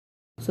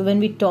So when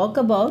we talk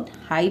about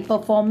high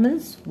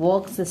performance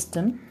work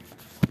system,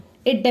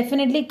 it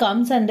definitely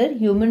comes under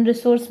human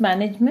resource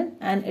management,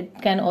 and it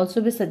can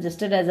also be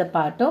suggested as a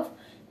part of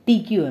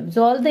TQM.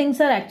 So all things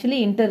are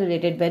actually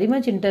interrelated, very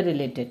much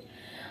interrelated.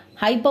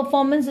 High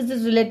performance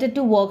is related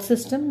to work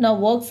system. Now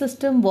work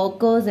system,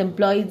 workers,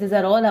 employees, these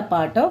are all a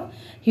part of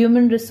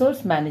human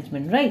resource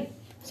management, right?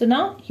 So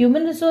now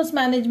human resource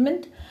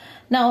management.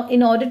 Now,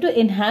 in order to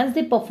enhance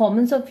the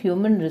performance of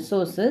human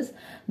resources,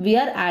 we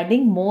are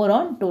adding more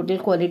on total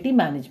quality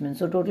management.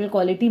 So, total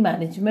quality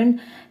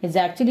management is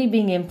actually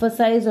being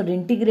emphasized or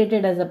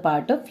integrated as a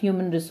part of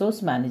human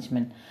resource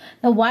management.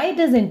 Now, why it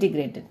is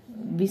integrated?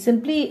 We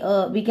simply,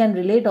 we can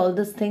relate all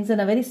these things in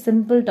a very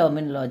simple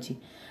terminology.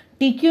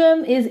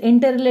 TQM is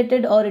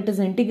interrelated or it is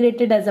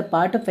integrated as a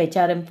part of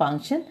HRM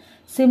function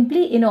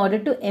simply in order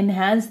to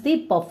enhance the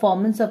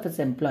performance of its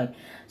employee.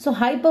 So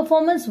high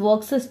performance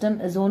work system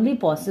is only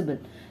possible,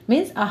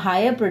 means a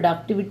higher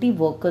productivity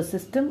worker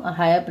system, a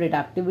higher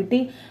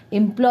productivity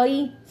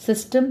employee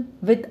system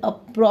with a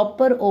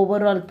proper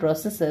overall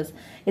processes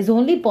is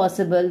only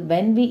possible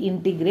when we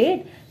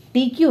integrate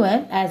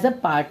TQM as a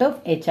part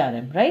of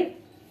HRM, right?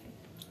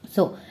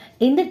 So,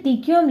 in the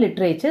TQM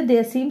literature,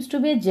 there seems to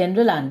be a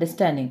general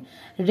understanding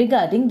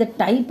regarding the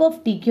type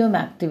of TQM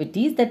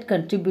activities that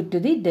contribute to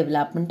the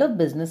development of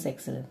business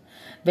excellence.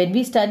 When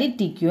we study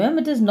TQM,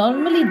 it is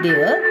normally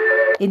there.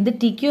 In the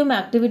TQM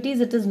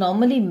activities, it is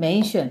normally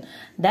mentioned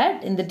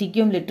that in the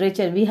TQM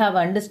literature, we have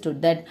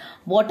understood that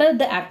what are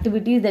the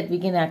activities that we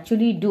can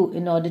actually do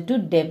in order to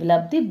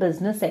develop the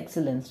business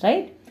excellence,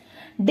 right?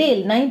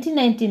 Dale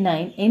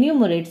 1999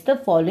 enumerates the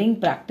following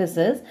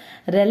practices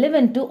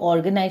relevant to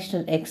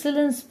organizational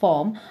excellence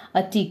from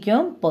a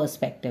TQM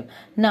perspective.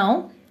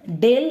 Now,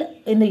 Dale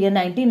in the year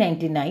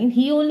 1999,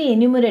 he only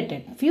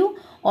enumerated few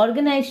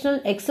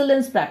organizational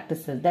excellence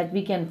practices that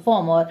we can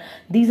form, or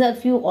these are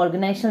few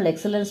organizational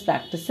excellence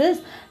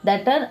practices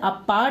that are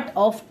a part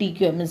of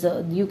TQM.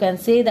 So you can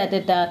say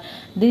that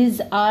these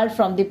are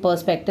from the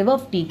perspective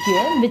of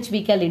TQM,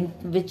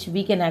 which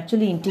we can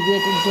actually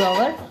integrate into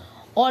our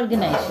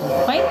organization.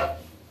 Fine.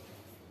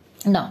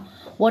 Now,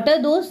 what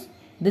are those?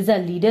 These are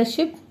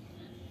leadership,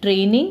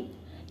 training,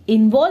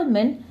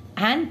 involvement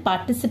and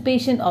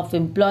participation of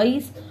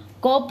employees,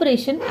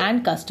 cooperation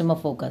and customer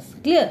focus.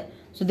 Clear?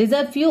 So these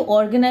are few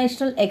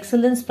organizational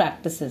excellence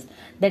practices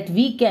that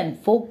we can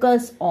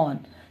focus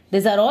on.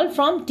 These are all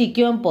from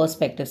TQM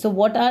perspective. So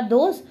what are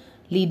those?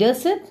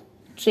 Leadership,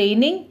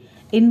 training,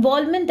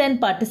 involvement and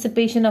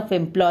participation of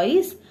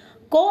employees,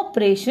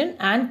 cooperation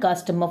and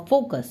customer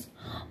focus.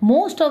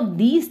 Most of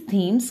these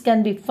themes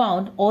can be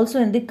found also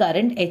in the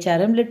current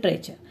HRM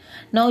literature.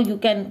 Now you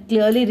can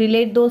clearly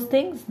relate those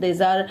things.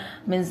 These are,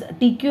 means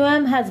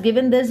TQM has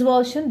given this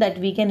version that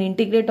we can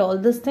integrate all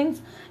these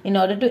things in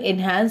order to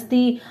enhance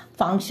the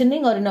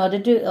functioning or in order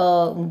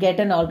to get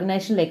an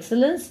organizational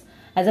excellence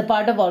as a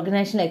part of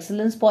organizational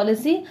excellence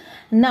policy.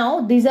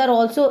 Now these are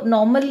also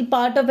normal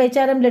part of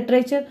HRM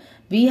literature.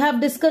 We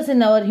have discussed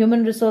in our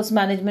human resource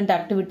management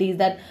activities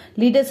that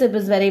leadership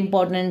is very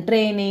important,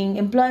 training,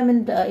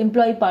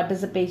 employee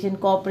participation,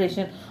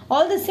 cooperation,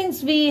 all these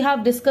things we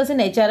have discussed in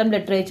HRM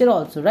literature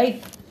also,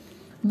 right?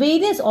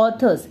 Various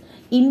authors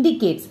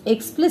indicates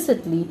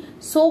explicitly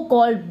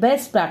so-called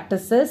best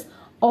practices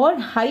or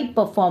high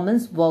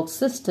performance work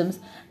systems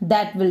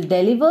that will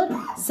deliver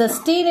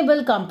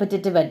sustainable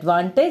competitive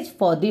advantage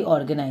for the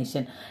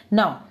organization.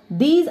 Now,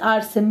 these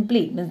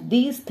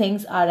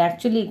things are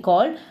actually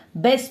called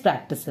best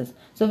practices.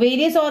 So,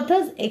 various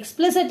authors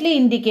explicitly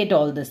indicate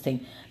all this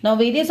thing. Now,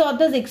 various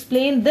authors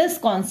explain this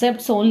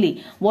concepts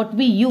only, what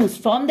we use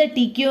from the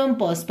TQM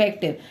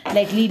perspective,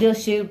 like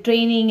leadership,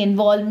 training,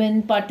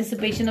 involvement,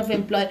 participation of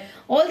employee.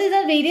 All these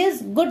are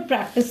various good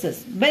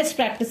practices, best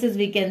practices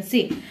we can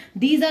see.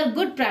 These are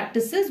good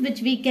practices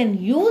which we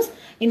can use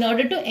in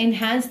order to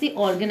enhance the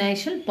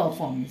organizational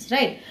performance,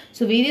 right?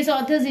 So, various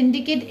authors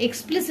indicate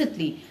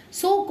explicitly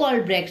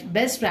so-called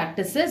best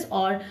practices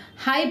or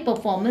high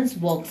performance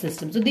work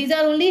system. So these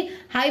are only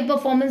high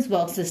performance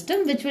work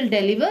system which will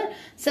deliver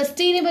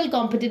sustainable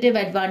competitive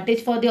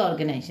advantage for the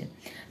organization.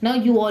 Now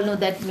you all know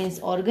that means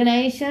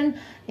organization,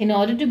 in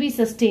order to be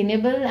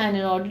sustainable and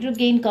in order to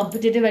gain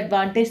competitive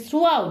advantage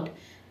throughout,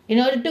 in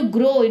order to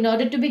grow, in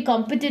order to be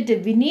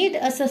competitive, we need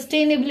a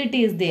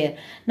sustainability is there.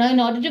 Now, in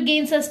order to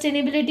gain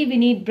sustainability, we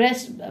need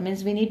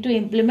we need to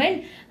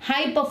implement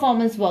high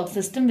performance work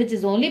system, which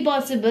is only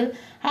possible.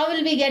 How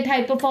will we get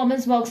high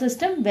performance work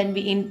system? When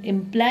we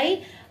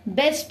imply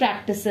best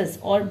practices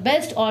or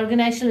best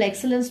organizational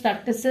excellence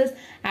practices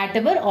at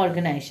our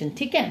organization.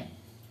 Okay?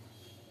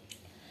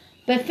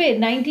 Perfect.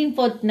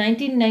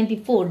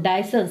 1994,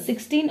 Dyson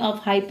 16 of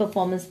high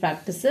performance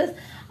practices,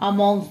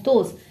 amongst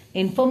those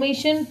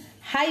information,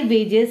 high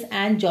wages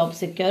and job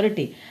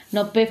security.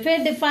 Now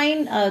Peffer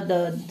defined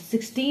the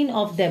 16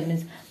 of them,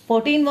 means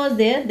 14 was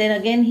there, then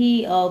again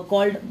he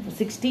called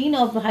 16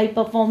 of high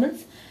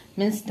performance,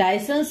 means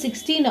Dyson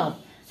 16 of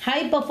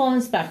high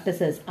performance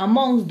practices,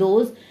 amongst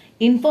those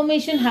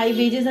information, high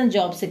wages and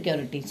job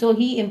security. So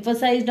he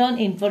emphasized on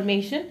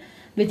information,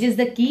 which is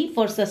the key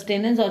for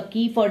sustenance or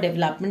key for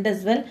development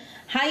as well.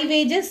 High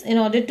wages in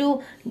order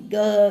to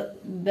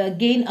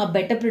gain a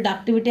better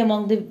productivity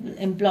among the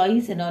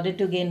employees, in order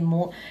to gain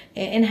more,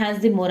 enhance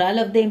the morale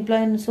of the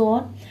employee and so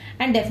on.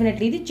 And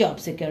definitely the job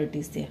security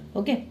is there.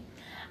 Okay.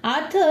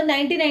 Arthur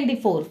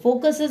 1994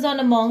 focuses on,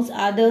 amongst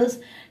others,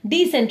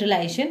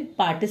 decentralization,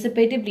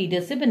 participative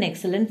leadership and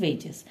excellent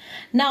wages.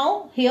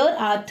 Now here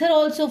Arthur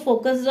also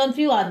focuses on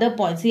few other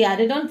points. He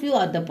added on few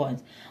other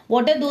points.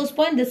 What are those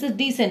points? This is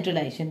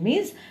decentralization.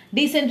 Means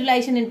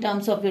decentralization in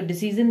terms of your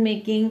decision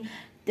making,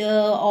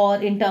 or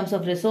in terms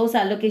of resource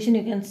allocation,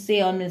 you can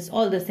say on this,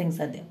 all these things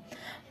are there.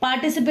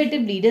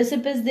 Participative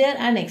leadership is there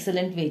and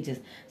excellent wages.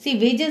 See,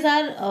 wages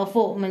are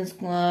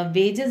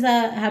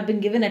have been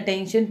given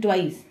attention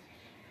twice.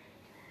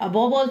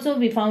 Above also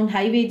we found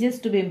high wages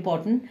to be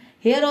important.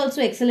 Here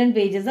also excellent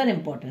wages are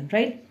important,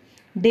 right?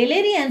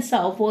 Delary and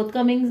Sau,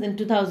 forthcoming in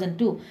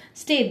 2002,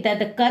 state that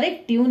the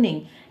correct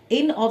tuning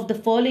in of the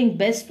following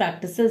best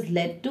practices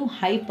led to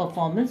high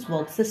performance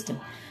work system.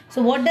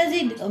 So what does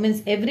it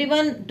means?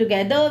 Everyone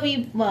together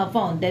we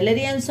found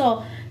Delary and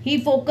Sau, he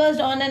focused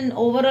on an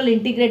overall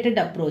integrated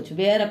approach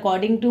where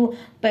according to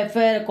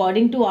Pfeffer,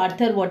 according to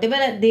Arthur,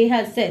 whatever they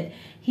have said,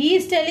 he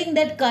is telling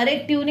that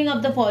correct tuning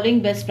of the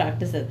following best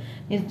practices.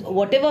 Means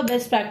whatever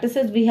best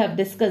practices we have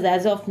discussed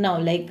as of now,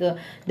 like the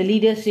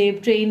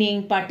leadership,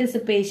 training,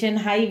 participation,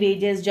 high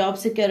wages, job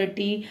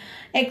security,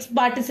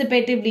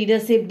 participative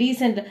leadership,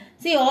 decent.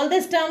 See, all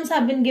these terms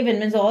have been given.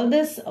 Means all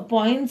these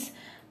points,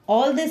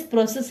 all these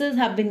processes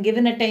have been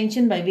given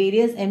attention by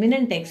various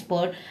eminent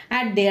experts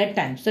at their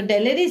time. So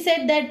Delary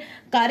said that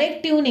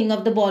correct tuning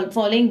of the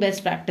following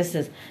best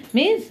practices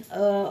means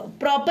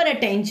proper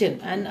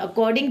attention, and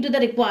according to the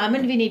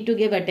requirement we need to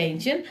give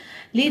attention,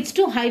 leads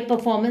to high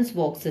performance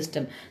work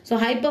system. So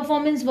high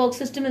performance work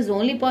system is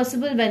only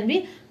possible when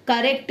we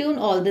correct tune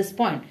all this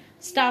point.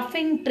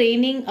 Staffing,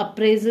 training,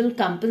 appraisal,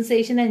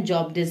 compensation and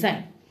job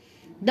design.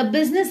 The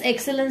business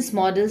excellence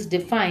models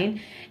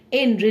defined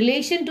in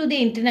relation to the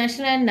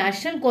international and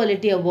national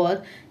quality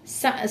award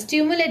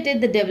stimulated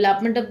the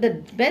development of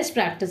the best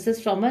practices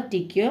from a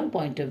TQM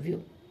point of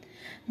view.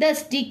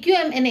 Thus,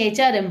 TQM and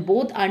HRM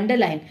both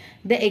underline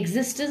the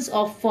existence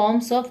of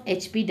forms of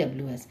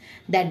HPWS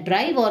that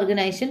drive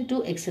organization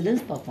to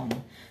excellence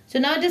performance. So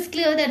now it is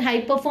clear that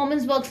high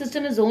performance work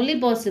system is only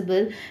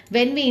possible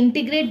when we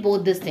integrate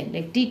both this thing,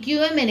 like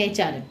TQM and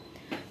HRM.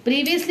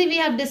 Previously, we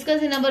have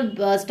discussed in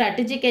our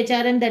strategic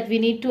HRM that we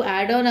need to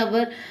add on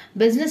our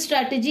business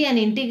strategy and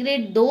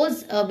integrate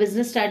those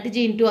business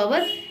strategy into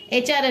our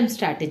HRM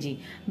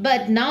strategy.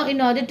 But now,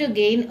 in order to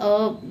gain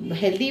a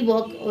healthy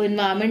work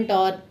environment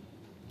or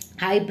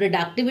high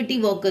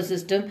productivity work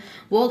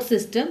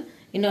system,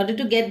 in order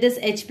to get this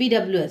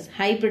HPWS,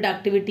 high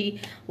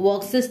productivity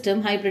work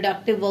system, high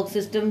productive work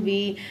system,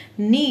 we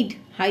need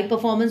high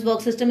performance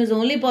work system is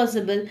only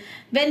possible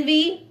when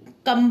we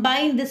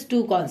combine these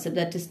two concepts,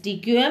 that is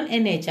TQM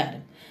and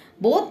HRM.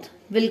 Both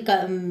will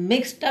come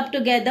mixed up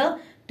together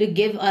to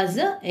give us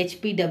a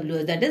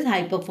HPWS, that is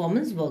high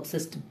performance work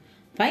system.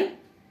 Fine.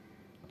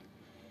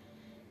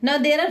 Now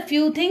there are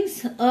few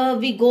things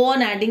we go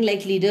on adding,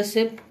 like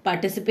leadership,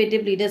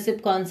 participative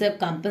leadership concept,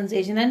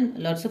 compensation and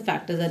lots of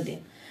factors are there.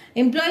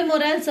 Employee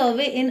morale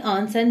survey in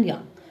Ernst &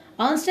 Young.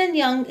 Ernst &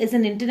 Young is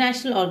an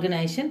international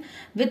organization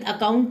with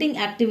accounting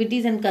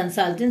activities and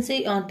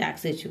consultancy on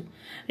tax issue.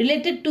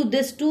 Related to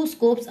these two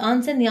scopes,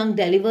 Ernst & Young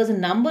delivers a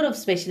number of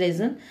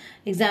specialism.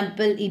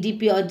 Example,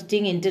 EDP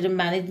auditing, interim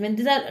management.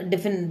 These are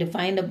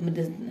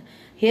defined.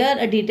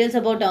 Here, details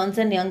about Ernst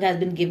 & Young has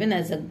been given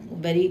as a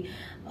very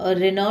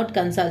renowned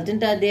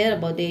consultant are there.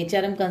 About the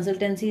HRM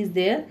consultancy is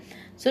there.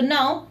 So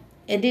now,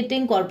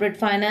 editing, corporate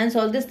finance,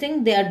 all these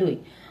things they are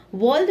doing.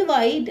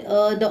 Worldwide,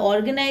 the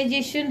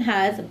organization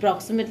has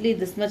approximately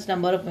this much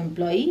number of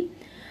employees.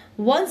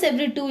 Once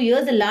every 2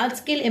 years, a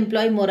large-scale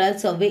employee morale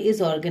survey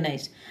is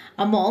organized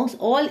amongst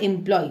all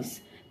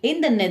employees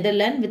in the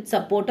Netherlands with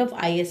support of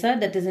ISR,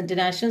 that is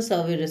International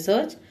Survey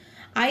Research.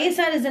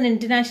 ISR is an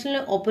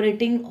international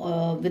operating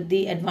with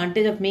the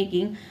advantage of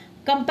making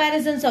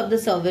comparisons of the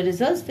survey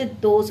results with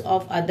those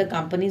of other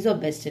companies or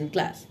best in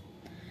class.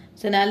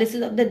 So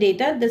analysis of the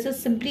data, this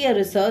is simply a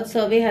research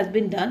survey has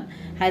been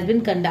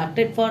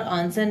conducted for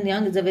Ernst &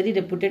 Young. It's a very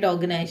reputed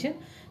organization.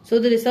 So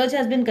the research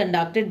has been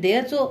conducted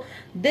there. So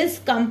this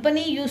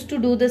company used to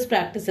do this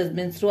practices,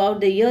 means throughout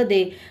the year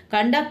they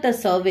conduct a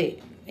survey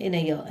in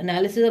a year.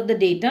 Analysis of the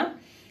data.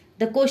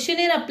 The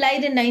questionnaire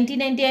applied in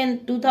 1990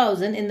 and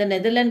 2000 in the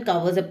Netherlands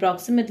covers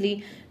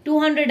approximately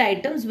 200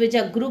 items which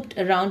are grouped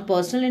around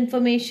personal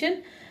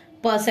information,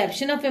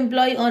 perception of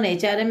employee on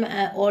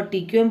HRM or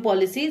TQM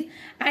policies,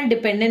 and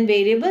dependent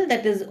variable,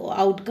 that is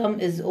outcome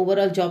is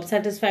overall job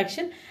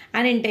satisfaction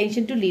and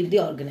intention to leave the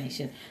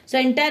organization. So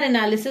entire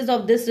analysis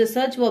of this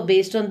research were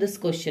based on this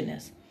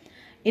questionnaires.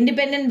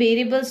 Independent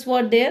variables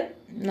were there.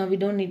 Now we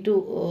don't need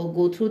to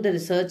go through the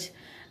research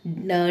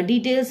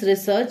details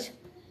research.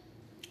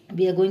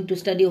 We are going to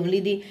study only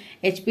the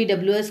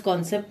HPWS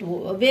concept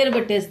wherever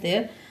it is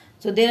there.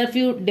 So there are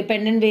few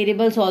dependent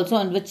variables also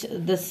on which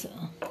this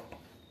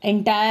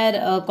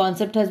entire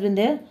concept has been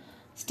there.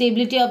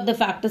 Stability of the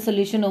factor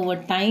solution over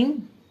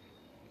time.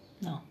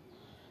 Now,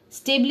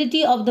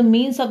 stability of the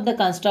means of the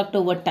construct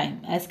over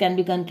time, as can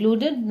be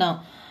concluded.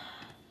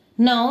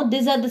 Now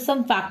these are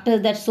some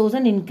factors that shows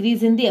an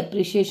increase in the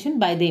appreciation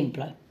by the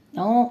employee.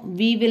 Now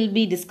we will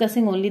be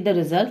discussing only the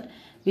result.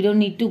 We don't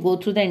need to go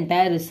through the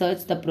entire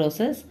research, the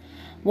process.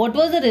 What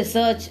was the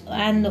research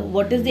and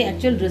what is the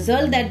actual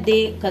result that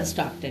they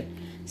constructed?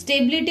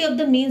 Stability of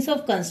the means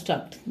of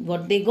construct.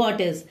 What they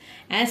got is,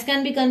 as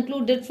can be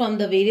concluded from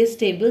the various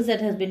tables that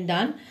has been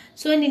done,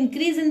 so an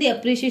increase in the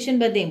appreciation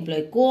by the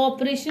employee.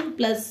 Cooperation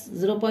plus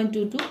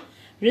 0.22,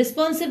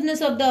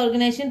 responsiveness of the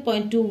organization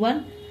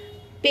 0.21,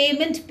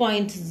 payment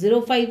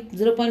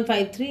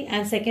 0.53,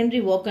 and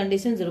secondary work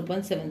condition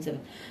 0.77.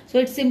 So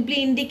it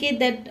simply indicate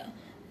that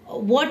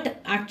what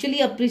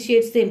actually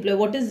appreciates the employee,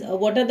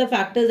 what are the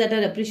factors that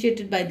are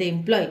appreciated by the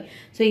employee.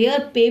 So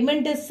here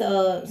payment is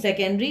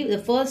secondary. The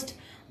first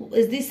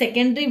is the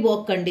secondary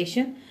work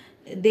condition.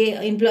 The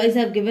employees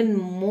have given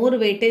more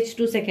weightage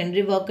to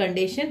secondary work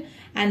condition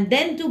and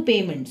then to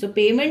payment. So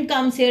payment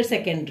comes here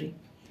secondary,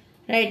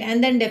 right?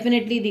 And then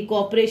definitely the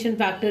cooperation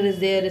factor is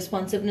there,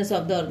 responsiveness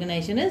of the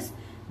organization is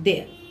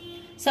there.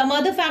 Some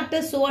other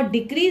factors show a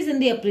decrease in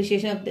the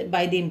appreciation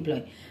by the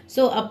employee.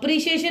 So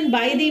appreciation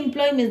by the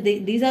employee means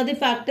these are the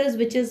factors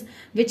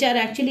which are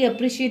actually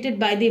appreciated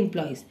by the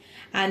employees,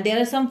 and there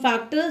are some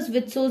factors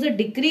which shows a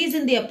decrease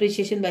in the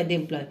appreciation by the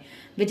employee,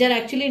 which are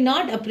actually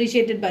not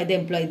appreciated by the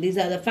employee. These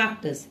are the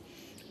factors.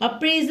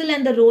 Appraisal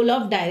and the role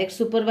of direct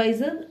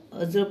supervisor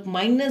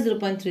minus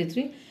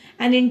 0.33,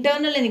 and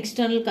internal and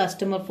external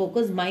customer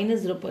focus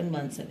minus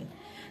 0.17.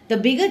 The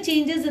bigger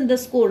changes in the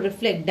score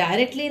reflect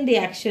directly in the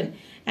action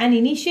and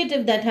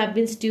initiative that have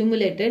been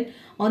stimulated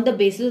on the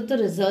basis of the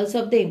results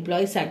of the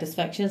employee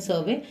satisfaction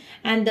survey,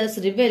 and thus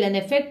reveal an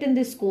effect in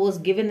the scores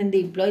given in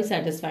the employee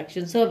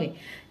satisfaction survey.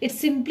 It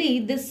simply,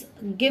 this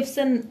gives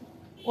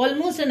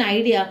almost an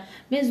idea,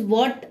 means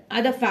what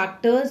are the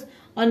factors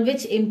on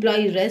which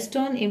employee rest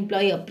on,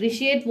 employee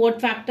appreciate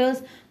what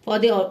factors for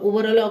the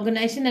overall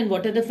organization, and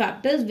what are the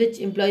factors which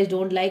employees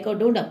don't like or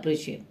don't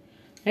appreciate,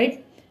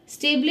 right?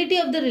 Stability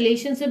of the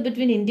relationship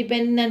between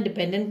independent and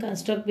dependent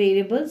construct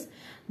variables.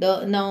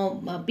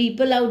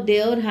 People out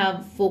there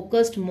have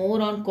focused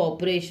more on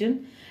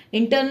cooperation,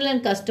 internal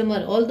and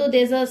customer, although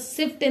there's a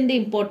shift in the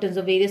importance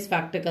of various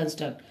factor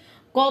construct.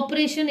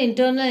 Cooperation,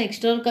 internal and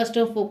external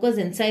customer focus,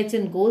 insights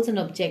and goals and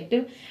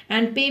objective,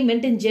 and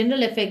payment in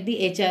general affect the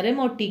HRM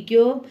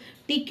or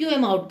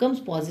TQM outcomes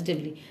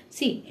positively.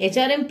 See,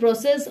 HRM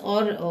process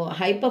or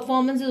high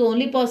performance is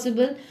only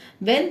possible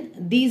when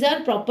these are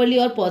properly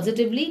or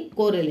positively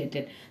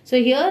correlated. So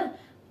here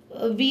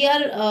we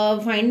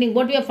are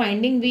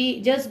finding,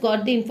 we just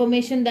got the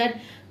information that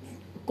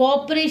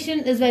cooperation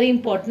is very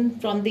important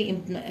from the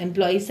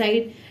employee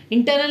side,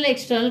 internal and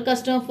external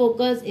customer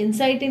focus,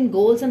 insight in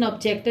goals and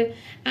objective,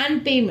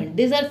 and payment.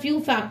 These are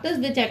few factors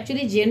which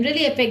actually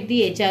generally affect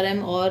the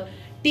HRM or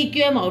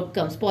TQM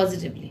outcomes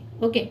positively.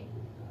 Okay.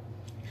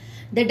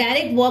 The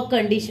direct work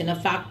condition, a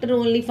factor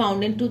only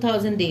found in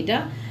 2000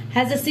 data,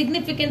 has a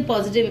significant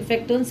positive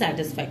effect on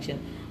satisfaction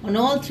on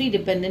all three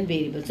dependent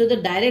variables. So the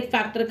direct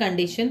factor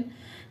condition,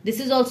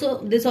 this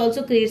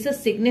also creates a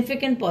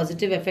significant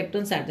positive effect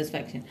on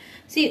satisfaction.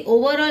 See,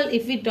 overall,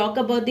 if we talk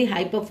about the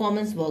high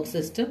performance work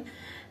system,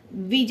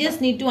 we just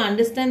need to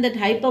understand that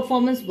high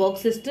performance work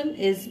system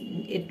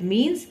it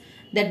means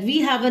that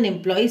we have an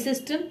employee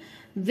system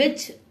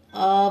which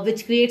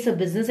creates a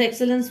business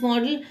excellence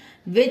model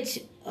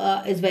which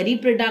is very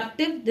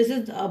productive. This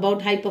is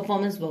about high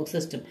performance work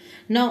system.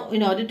 Now,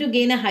 in order to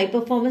gain a high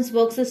performance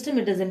work system,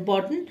 it is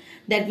important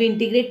that we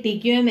integrate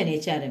TQM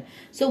and HRM.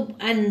 So,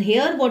 and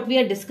here what we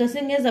are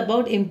discussing is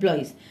about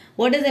employees.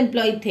 What does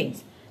employee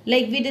thinks?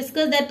 Like we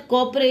discussed that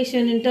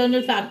cooperation,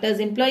 internal factors,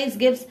 employees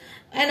gives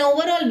an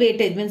overall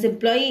weightage, means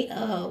employee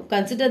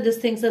consider these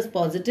things as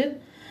positive.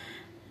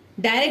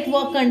 Direct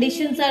work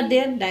conditions are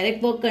there.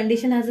 Direct work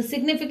condition has a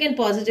significant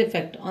positive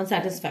effect on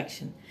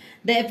satisfaction.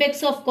 The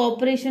effects of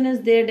cooperation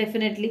is there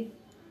definitely.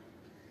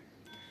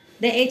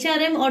 The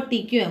HRM or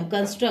TQM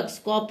constructs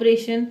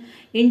cooperation,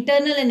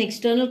 internal and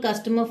external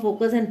customer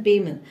focus and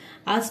payment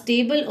are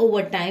stable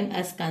over time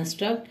as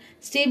construct,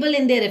 stable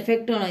in their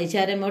effect on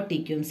HRM or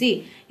TQM.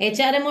 See,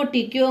 HRM or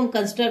TQM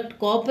construct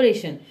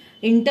cooperation,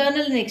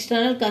 internal and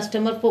external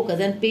customer focus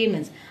and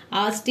payments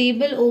are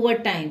stable over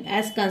time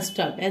as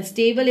construct and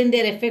stable in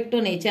their effect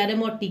on HRM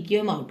or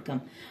TQM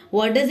outcome.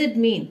 What does it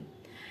mean?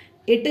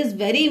 It is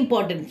very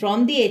important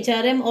from the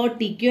HRM or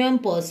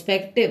TQM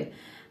perspective.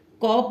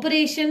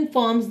 Cooperation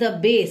forms the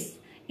base,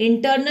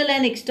 internal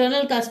and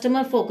external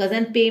customer focus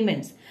and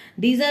payments.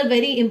 These are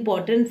very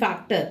important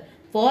factor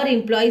for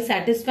employee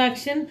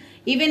satisfaction.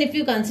 Even if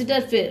you consider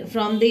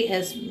from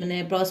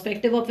the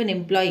perspective of an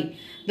employee,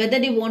 whether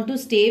they want to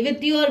stay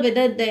with you or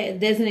whether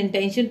there's an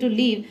intention to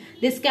leave,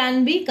 this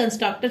can be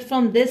constructed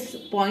from these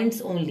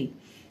points only.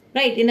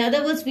 Right. In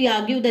other words, we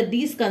argue that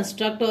these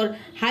construct or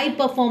high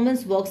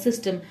performance work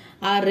system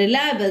are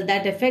reliable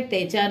that affect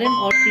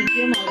HRM or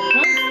TQM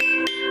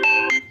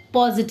outcomes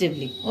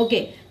positively.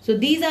 Okay. So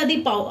these are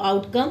the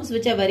outcomes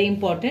which are very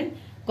important.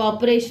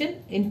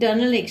 Cooperation,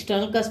 internal,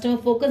 external, customer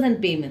focus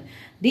and payment.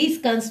 These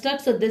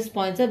constructs of these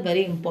points are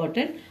very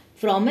important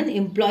from an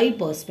employee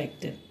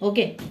perspective.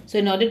 Okay. So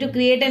in order to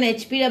create an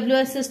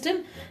HPWS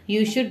system,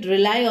 you should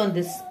rely on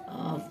these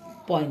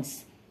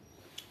points.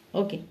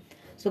 Okay.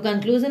 So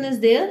conclusion is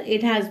there.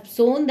 It has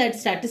shown that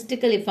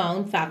statistically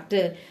found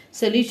factor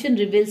solution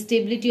reveals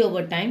stability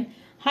over time.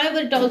 However,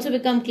 it also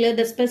becomes clear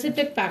that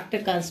specific factor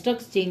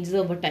constructs changes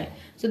over time.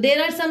 So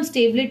there are some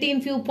stability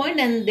in few point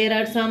and there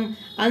are some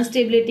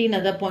instability in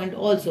other point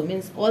also.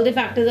 Means all the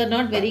factors are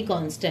not very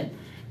constant.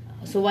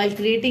 So while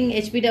creating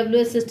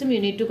HPWS system, you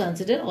need to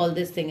consider all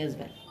this thing as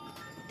well.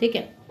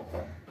 Okay.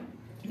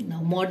 Now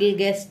model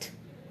guest.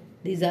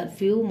 These are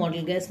few.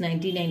 Model guest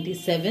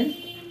 1997.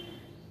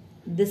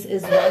 This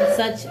is one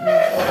such.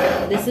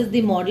 This is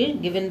the model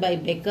given by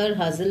Becker,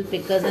 Hazel,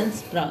 Pickers and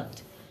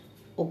Spratt.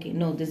 Okay,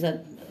 no, this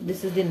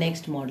is the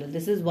next model.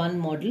 This is one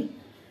model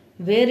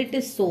where it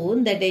is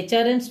shown that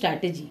HRM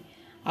strategy.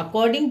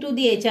 According to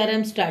the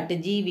HRM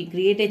strategy, we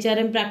create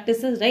HRM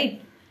practices,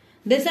 right?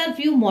 These are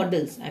few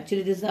models.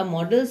 Actually, these are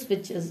models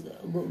which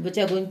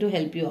are going to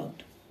help you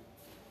out.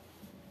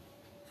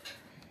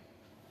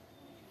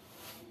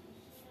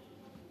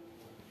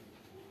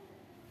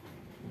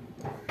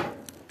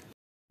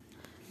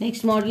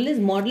 Next model is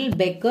model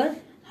Becker,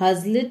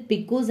 Hazlitt,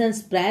 Pickus and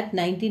Spratt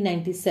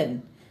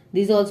 1997.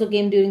 These also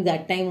came during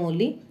that time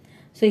only.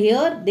 So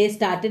here they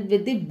started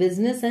with the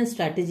business and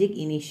strategic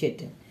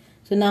initiative.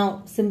 So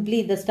now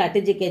simply the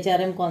strategic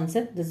HRM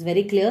concept, this is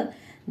very clear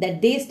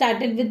that they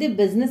started with the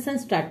business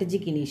and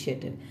strategic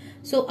initiative.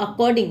 So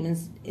according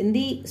means in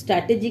the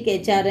strategic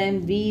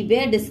HRM, we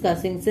were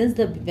discussing since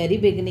the very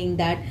beginning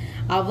that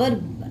our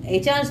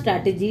HR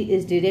strategy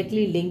is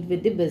directly linked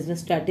with the business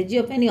strategy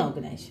of any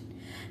organization.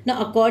 Now,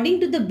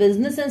 according to the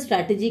business and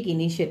strategic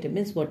initiative,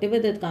 means whatever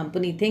the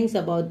company thinks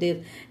about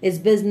this is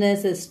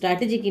business, is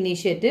strategic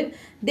initiative,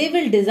 they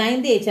will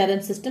design the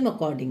HRM system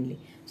accordingly.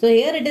 So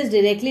here it is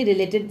directly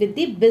related with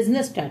the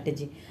business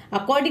strategy.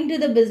 According to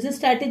the business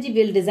strategy,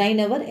 we will design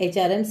our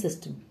HRM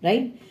system,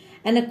 right?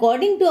 And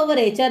according to our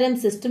HRM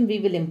system, we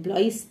will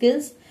employ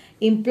skills,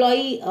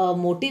 employee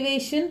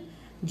motivation,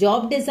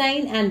 job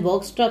design and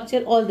work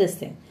structure, all this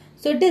thing.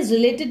 So it is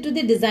related to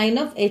the design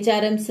of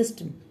HRM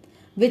system,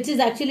 which is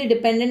actually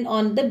dependent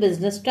on the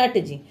business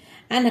strategy.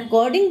 And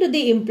according to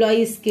the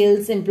employee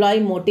skills, employee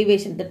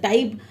motivation, the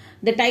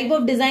type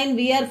of design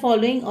we are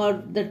following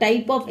or the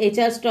type of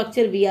HR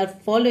structure we are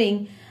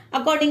following,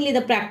 accordingly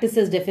the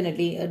practices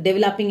definitely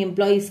developing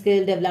employee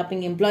skill,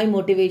 developing employee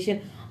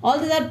motivation, all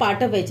these are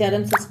part of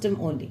HRM system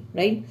only,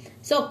 right?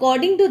 So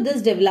according to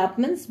these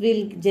developments,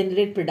 we'll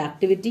generate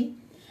productivity,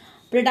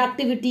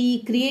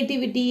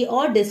 creativity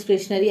or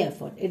discretionary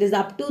effort. It is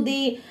up to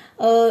the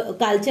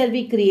culture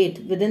we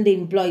create within the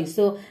employees.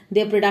 So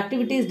their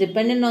productivity is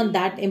dependent on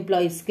that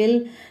employee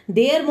skill,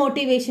 their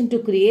motivation to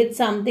create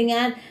something,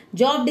 and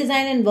job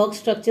design and work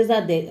structures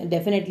are there,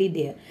 definitely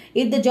there.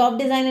 If the job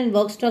design and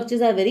work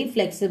structures are very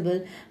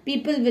flexible,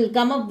 people will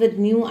come up with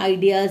new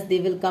ideas, they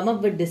will come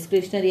up with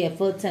discretionary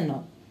efforts and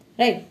all,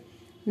 right?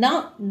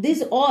 Now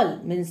this all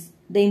means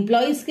the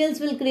employee skills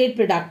will create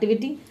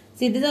productivity.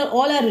 See, these are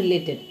all are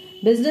related.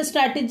 Business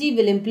strategy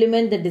will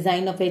implement the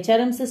design of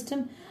HRM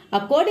system.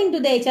 According to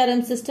the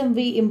HRM system,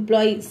 we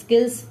employ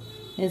skills.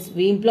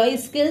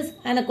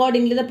 And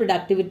accordingly the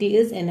productivity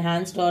is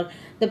enhanced or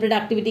the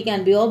productivity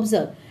can be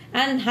observed.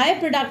 And high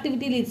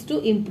productivity leads to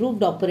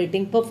improved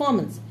operating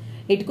performance.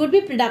 It could be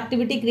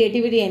productivity,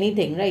 creativity,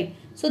 anything, right?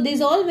 So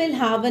these all will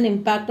have an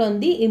impact on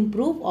the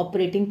improved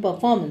operating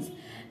performance.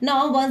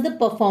 Now, once the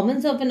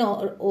performance of an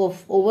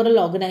overall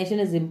organization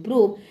is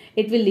improved,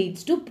 it will lead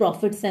to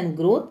profits and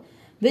growth,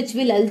 which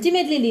will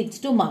ultimately lead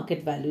to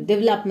market value,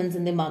 developments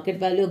in the market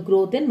value,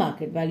 growth in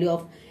market value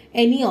of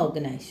any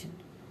organization.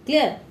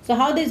 Clear? So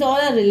how these all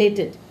are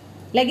related?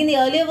 Like in the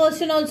earlier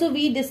version also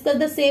we discussed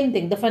the same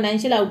thing, the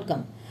financial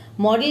outcome.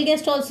 Model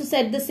guest also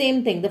said the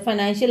same thing, the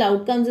financial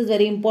outcomes is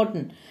very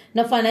important.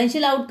 Now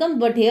financial outcome,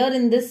 but here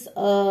in this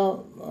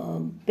model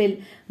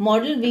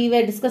we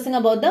were discussing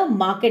about the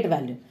market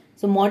value.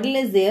 So model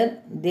is there.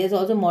 There's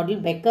also model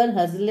Becker,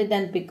 Hazlitt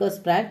and Pickers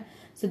Spratt.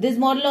 So this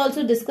model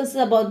also discusses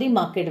about the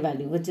market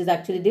value, which is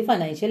actually the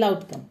financial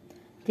outcome.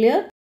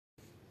 Clear?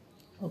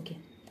 Okay.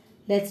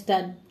 Let's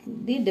start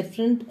the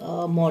different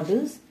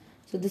models.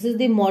 So this is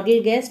the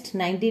model guest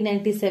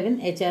 1997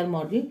 HR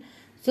model.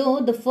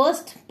 So the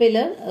first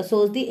pillar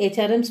shows the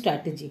HRM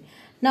strategy.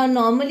 Now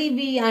normally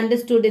we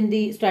understood in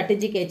the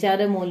strategic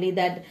HRM only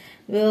that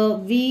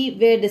we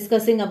were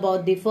discussing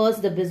about the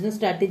business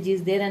strategy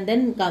is there and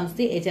then comes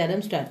the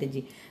HRM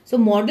strategy. So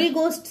model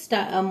guest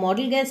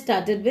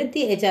started with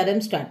the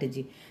HRM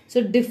strategy.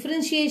 So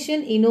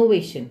differentiation,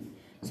 innovation.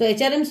 So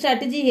HRM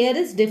strategy here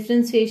is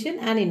differentiation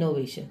and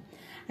innovation.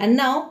 And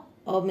now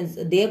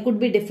there could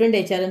be different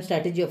HRM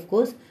strategy, of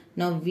course.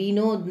 Now we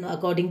know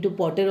according to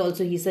Porter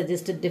also he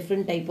suggested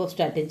different type of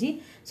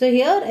strategy. So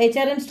here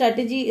HRM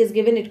strategy is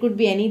given, it could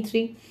be any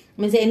three,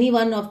 means any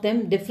one of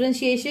them,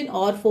 differentiation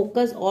or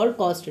focus or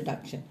cost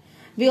reduction.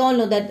 We all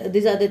know that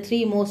these are the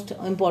three most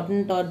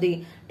important or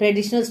the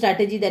traditional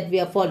strategy that we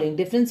are following: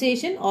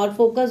 differentiation or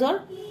focus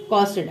or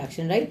cost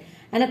reduction, right?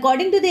 And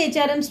according to the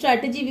HRM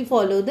strategy, we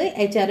follow the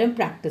HRM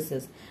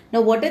practices.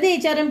 Now, what are the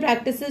HRM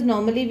practices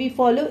normally we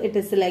follow? It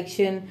is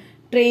selection,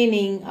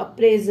 training,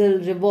 appraisal,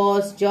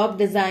 rewards, job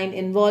design,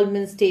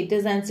 involvement,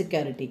 status, and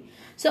security.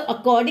 So,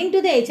 according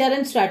to the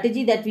HRM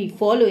strategy that we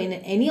follow in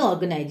any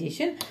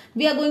organization,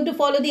 we are going to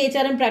follow the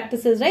HRM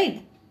practices,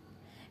 right?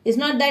 It's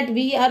not that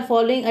we are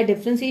following a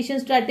differentiation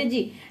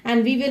strategy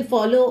and we will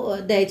follow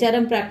the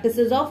HRM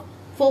practices of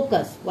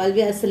focus. While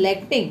we are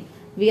selecting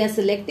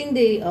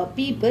the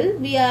people,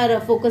 we are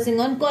focusing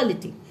on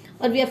quality,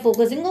 or we are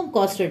focusing on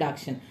cost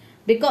reduction.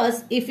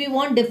 Because if we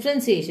want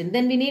differentiation,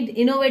 then we need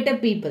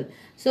innovative people.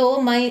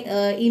 So my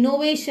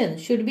innovation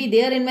should be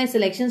there in my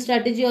selection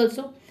strategy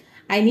also.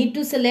 I need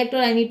to select, or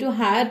I need to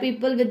hire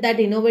people with that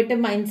innovative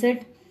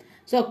mindset.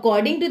 So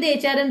according to the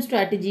HRM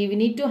strategy, we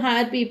need to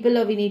hire people,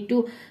 or we need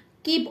to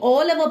keep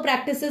all our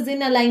practices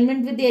in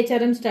alignment with the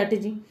HRM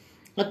strategy.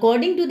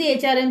 According to the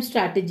HRM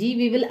strategy,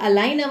 we will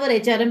align our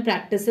HRM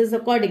practices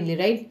accordingly,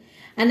 right?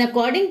 And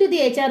according to the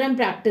HRM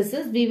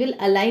practices, we will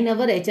align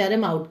our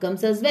HRM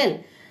outcomes as well.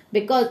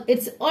 Because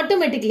it's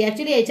automatically,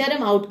 actually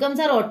HRM outcomes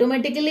are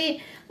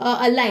automatically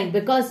aligned,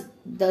 because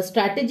the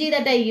strategy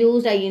that I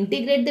used, I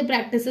integrate the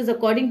practices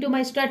according to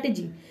my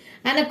strategy,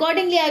 and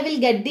accordingly I will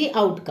get the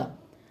outcome,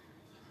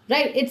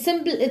 right? It's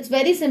simple. It's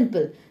very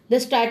simple. The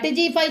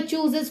strategy, if I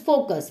choose, is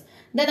focus,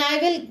 then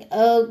I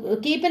will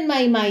keep in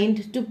my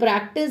mind to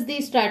practice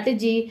the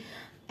strategy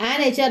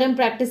and HRM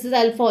practices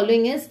I'll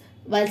following is,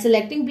 while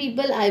selecting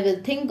people, I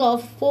will think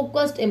of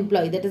focused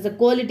employee, that is a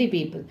quality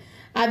people.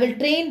 I will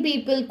train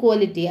people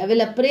quality. I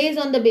will appraise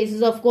on the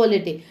basis of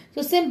quality.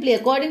 So simply,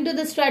 according to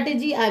the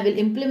strategy, I will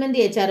implement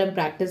the HRM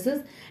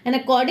practices, and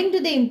according to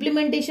the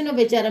implementation of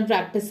HRM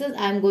practices,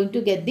 I am going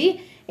to get the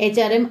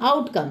HRM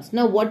outcomes.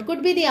 Now, what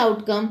could be the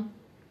outcome?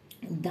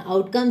 The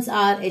outcomes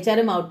are,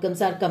 HRM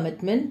outcomes are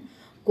commitment,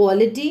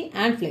 quality,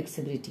 and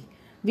flexibility.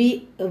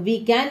 We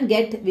can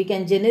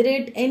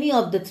generate any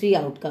of the three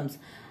outcomes.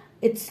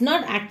 It's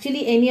not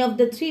actually any of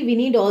the three. We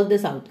need all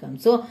these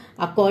outcomes. So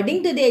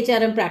according to the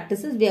HRM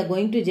practices, we are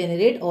going to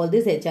generate all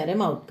these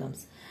HRM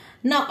outcomes.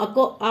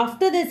 Now,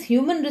 after this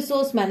human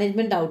resource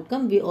management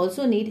outcome, we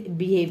also need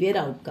behavior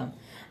outcome.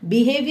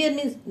 Behavior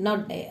means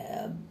not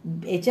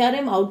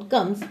HRM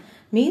outcomes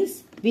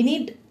means we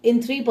need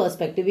in three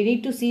perspectives. We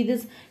need to see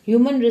this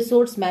human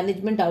resource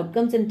management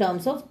outcomes in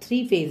terms of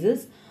three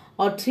phases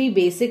or three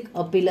basic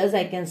pillars,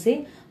 I can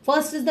say.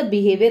 First is the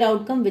behavior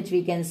outcome, which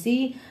we can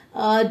see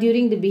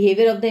during the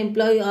behavior of the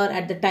employee, or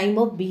at the time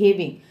of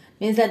behaving.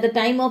 Means at the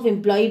time of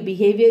employee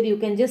behavior, you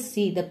can just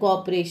see the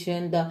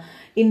cooperation, the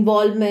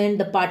involvement,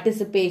 the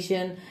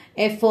participation,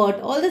 effort,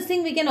 all these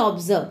things we can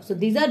observe. So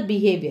these are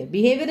behavior.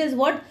 Behavior is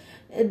what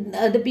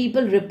the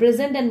people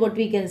represent and what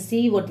we can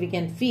see, what we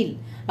can feel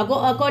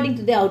according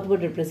to the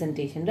outward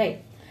representation,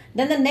 right?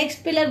 Then the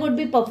next pillar would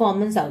be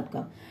performance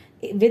outcome.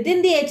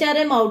 Within the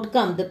HRM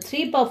outcome, the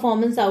three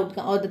performance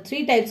outcome, or the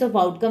three types of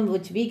outcome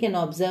which we can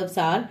observe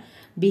are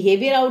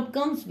behavior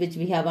outcomes, which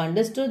we have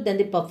understood. Then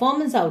the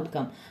performance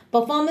outcome.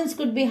 Performance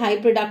could be high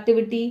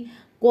productivity,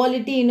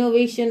 quality,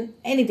 innovation,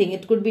 anything.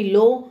 It could be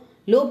low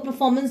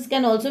performance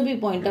can also be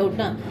pointed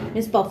out.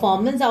 Means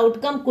performance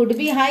outcome could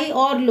be high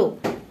or low.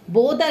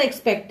 Both are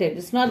expected.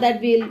 It's not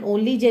that we will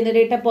only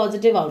generate a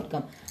positive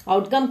outcome.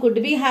 Outcome could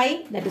be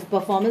high, that is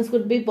performance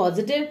could be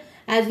positive,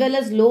 as well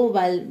as low,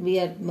 while we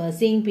are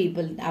seeing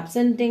people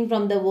absenting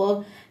from the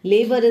work,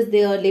 labor is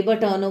there, labor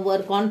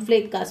turnover,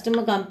 conflict,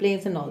 customer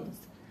complaints, and all this.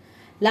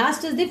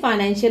 Last is the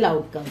financial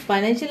outcomes.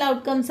 Financial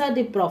outcomes are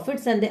the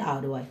profits and the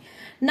ROI.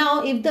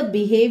 Now, if the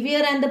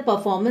behavior and the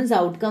performance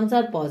outcomes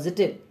are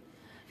positive,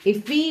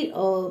 if we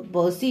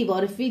perceive,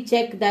 or if we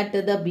check that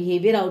the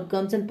behavior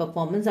outcomes and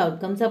performance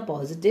outcomes are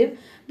positive,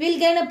 we'll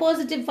gain a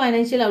positive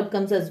financial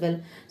outcomes as well.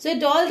 So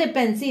it all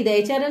depends. See, the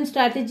HRM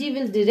strategy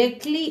will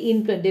directly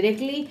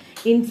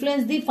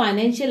influence the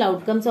financial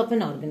outcomes of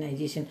an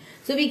organization.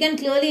 So we can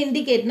clearly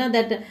indicate now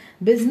that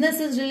business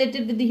is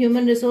related with the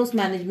human resource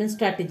management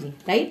strategy,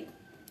 right?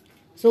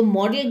 So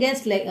model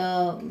gas,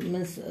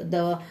 means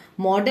the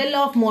model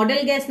of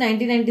Model Gas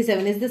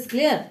 1997. Is this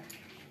clear?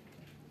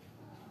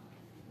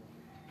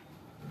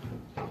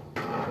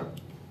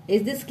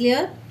 Is this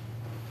clear?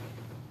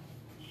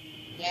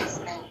 Yes,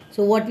 ma'am.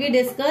 So what we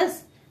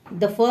discussed,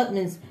 the first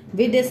means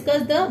we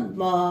discussed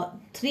the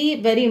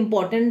three very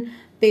important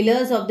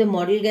pillars of the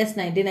Model Gas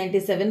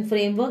 1997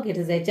 framework. It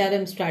is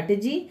HRM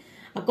strategy.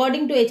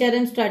 According to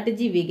HRM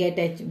strategy,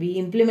 we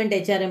implement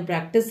HRM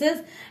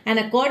practices, and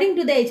according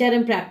to the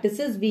HRM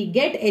practices, we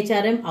get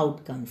HRM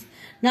outcomes.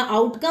 Now,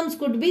 outcomes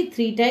could be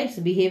three types: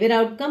 behavior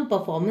outcome,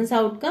 performance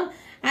outcome,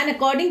 and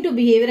according to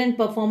behavior and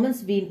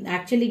performance, we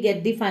actually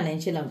get the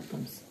financial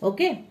outcomes.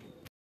 Okay.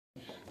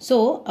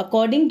 So,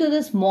 according to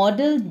this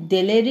model,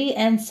 Deleri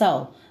and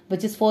Sau,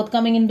 which is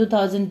forthcoming in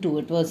 2002,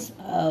 it was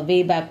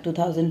way back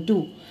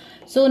 2002.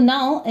 So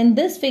now in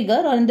this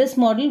figure, or in this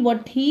model,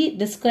 what he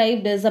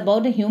described is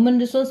about a human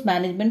resource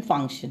management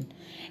function.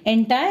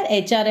 entire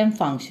HRM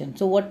function.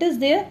 So what is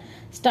there?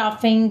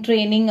 Staffing,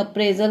 training,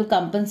 appraisal,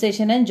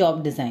 compensation and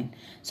job design.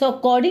 So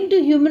according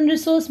to human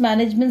resource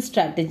management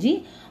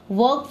strategy,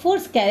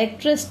 workforce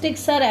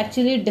characteristics are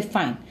actually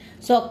defined.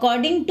 So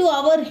according to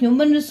our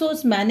human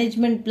resource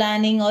management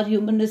planning or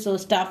human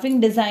resource staffing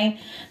design,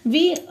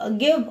 we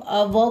give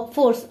a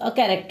workforce a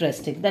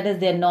characteristic, that is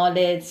their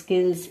knowledge,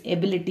 skills,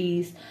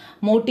 abilities,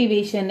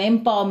 motivation,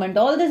 empowerment.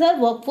 All these are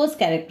workforce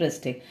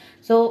characteristics.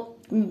 So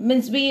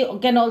means we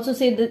can also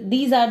say that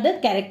these are the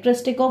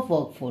characteristic of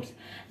workforce.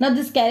 Now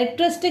these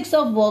characteristics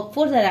of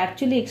workforce are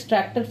actually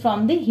extracted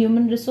from the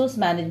human resource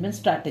management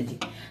strategy.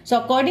 So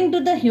according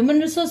to the human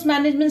resource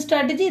management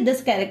strategy,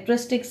 these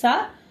characteristics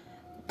are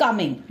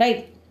coming,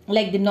 right?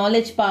 Like the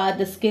knowledge part,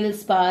 the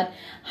skills part,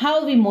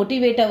 how we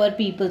motivate our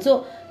people.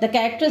 So the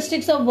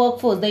characteristics of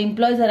workforce, the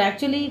employees are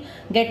actually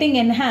getting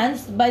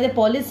enhanced by the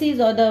policies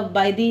or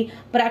by the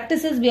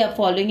practices we are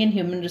following in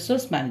human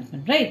resource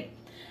management, right?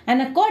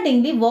 And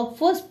accordingly,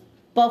 workforce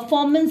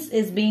performance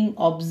is being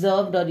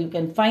observed, or you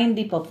can find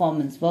the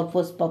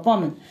workforce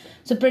performance.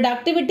 So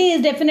productivity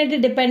is definitely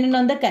dependent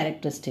on the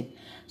characteristic.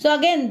 So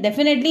again,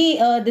 definitely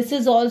this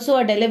is also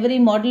a delivery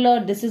model, or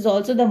this is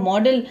also the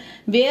model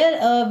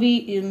where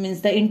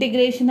means the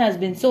integration has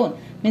been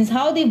shown. Means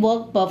how the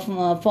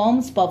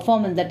firm's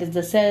performance, that is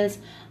the sales,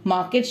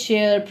 market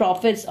share,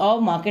 profits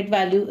or market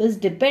value, is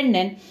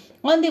dependent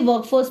on the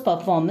workforce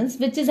performance,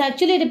 which is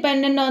actually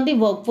dependent on the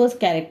workforce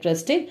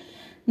characteristic.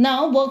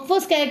 Now,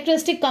 workforce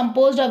characteristic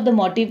composed of the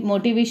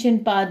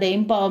motivation part, the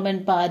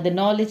empowerment part, the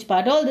knowledge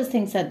part, all these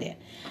things are there.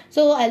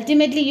 So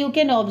ultimately you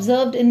can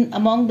observe in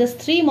among these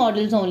three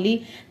models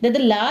only that the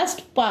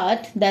last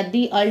part, that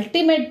the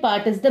ultimate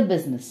part, is the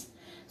business.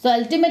 So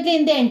ultimately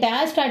in the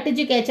entire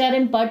strategic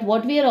HRM part,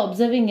 what we are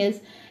observing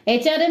is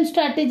HRM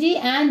strategy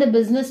and the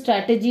business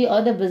strategy,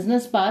 or the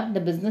business part,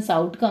 the business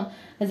outcome,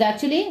 is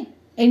actually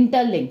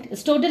interlinked.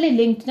 It's totally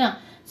linked now.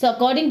 So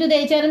according to the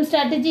HRM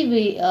strategy,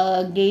 we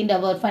gained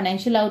our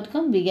financial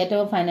outcome. We get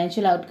our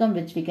financial outcome,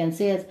 which we can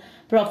say as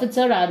profits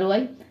or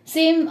ROI.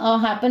 Same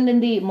happened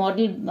in the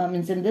model,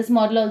 means in this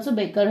model also,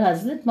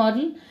 Baker-Hazlitt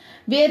model,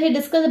 where he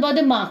discussed about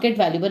the market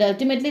value. But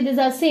ultimately these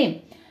are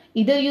same.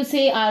 Either you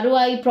say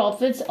ROI,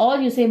 profits, or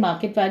you say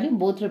market value.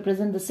 Both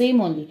represent the same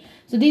only.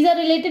 So these are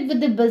related with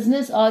the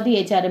business or the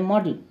HRM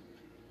model.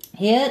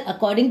 Here,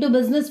 according to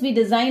business, we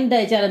designed the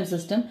HRM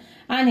system.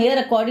 And here,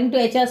 according to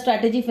HR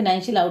strategy,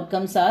 financial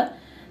outcomes are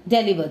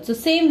delivered. So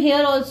same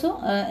here also,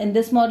 in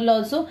this model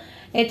also,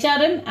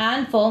 HRM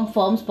and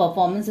firm's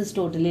performance is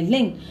totally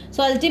linked.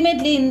 So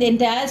ultimately in the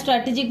entire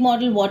strategic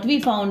model, what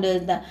we found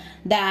is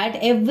that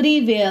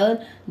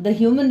everywhere the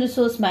human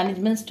resource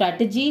management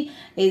strategy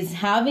is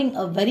having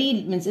a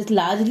it's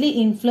largely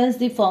influenced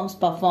the firm's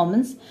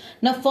performance.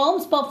 Now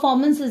firm's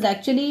performance is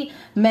actually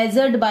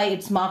measured by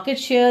its market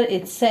share,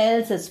 its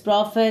sales, its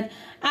profit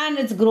and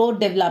its growth,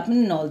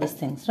 development and all these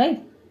things,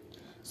 right?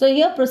 So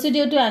here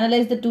procedure to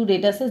analyze the two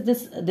data sets.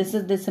 This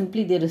is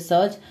simply the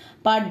research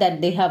part that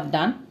they have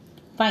done.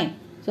 Fine.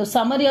 So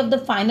summary of the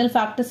final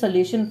factor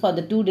solution for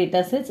the two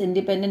data sets,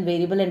 independent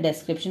variable and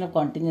description of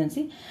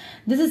contingency.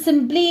 This is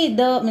simply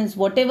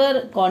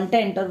whatever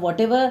content or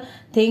whatever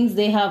things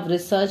they have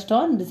researched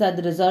on, these are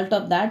the result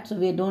of that. So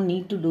we don't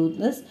need to do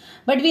this.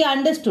 But we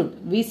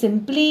understood. We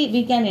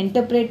can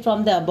interpret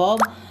from the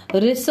above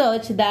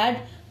research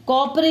that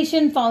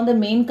cooperation found the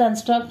main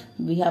construct.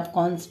 We have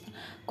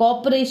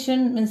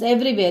cooperation means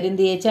everywhere in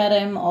the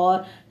HRM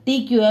or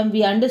TQM.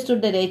 We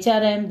understood that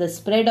HRM, the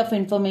spread of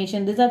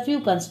information, these are few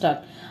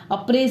constructs.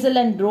 Appraisal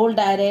and role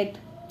direct,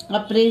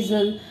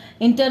 appraisal,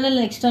 internal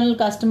and external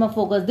customer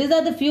focus. These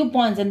are the few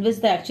points in which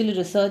the actually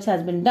research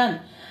has been done,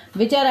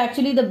 which are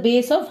actually the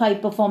base of high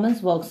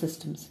performance work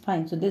systems.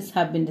 Fine. So this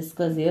have been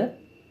discussed here.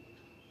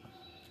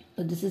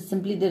 So this is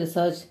simply the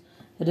research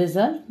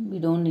result. We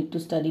don't need to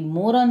study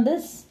more on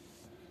this.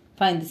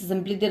 Fine. This is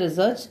simply the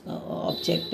research objective.